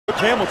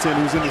Hamilton,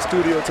 who's in the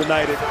studio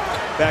tonight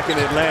back in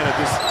Atlanta.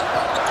 Just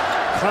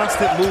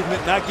constant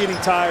movement, not getting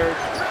tired.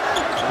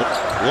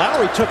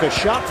 Lowry took a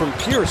shot from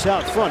Pierce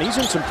out front. He's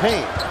in some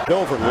pain.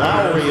 Over.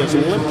 Lowry is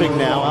limping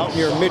now out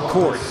near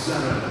midcourt.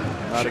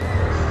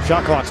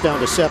 Shot clock's down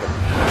to 7.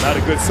 Not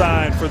a good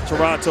sign for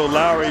Toronto.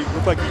 Lowry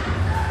looked like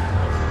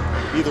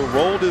he either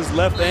rolled his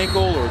left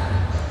ankle or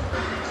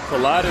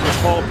collided with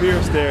Paul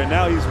Pierce there.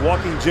 Now he's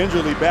walking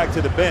gingerly back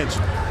to the bench.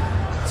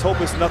 Let's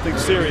hope it's nothing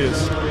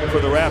serious for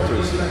the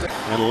Raptors.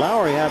 And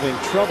Lowry having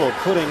trouble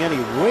putting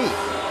any weight.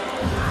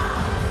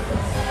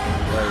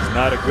 That is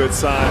not a good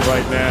sign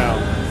right now.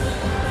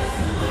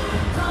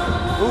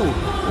 Ooh,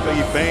 I think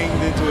he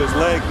banged into his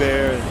leg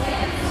there.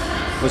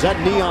 Was that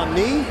knee on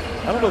knee?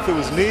 I don't know if it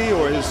was knee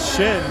or his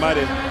shin might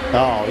have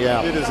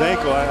hit his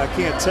ankle. I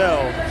can't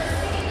tell.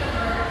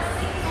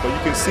 But you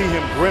can see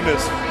him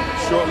grimace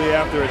shortly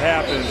after it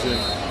happens.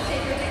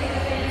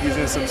 And he's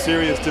in some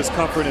serious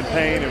discomfort and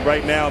pain. And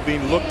right now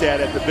being looked at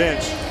the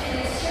bench.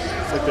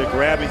 It's like they're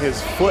grabbing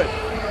his foot.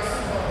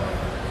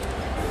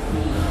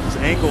 His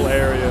ankle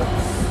area.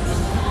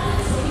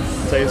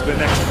 It's been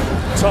a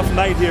tough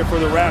night here for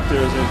the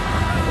Raptors. And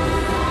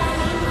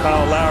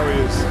Kyle Lowry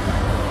is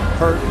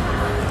hurt.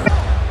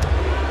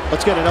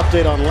 Let's get an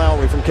update on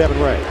Lowry from Kevin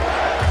Ray.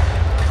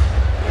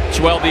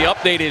 Well, the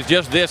update is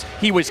just this.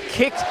 He was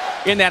kicked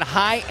in that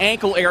high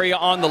ankle area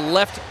on the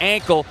left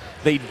ankle.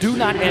 They do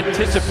not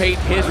anticipate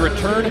his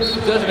return. It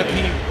doesn't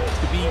appear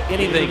to be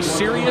anything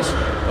serious,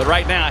 but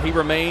right now he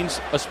remains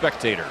a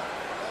spectator.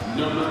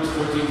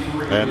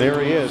 And there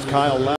he is, Kyle Lowry.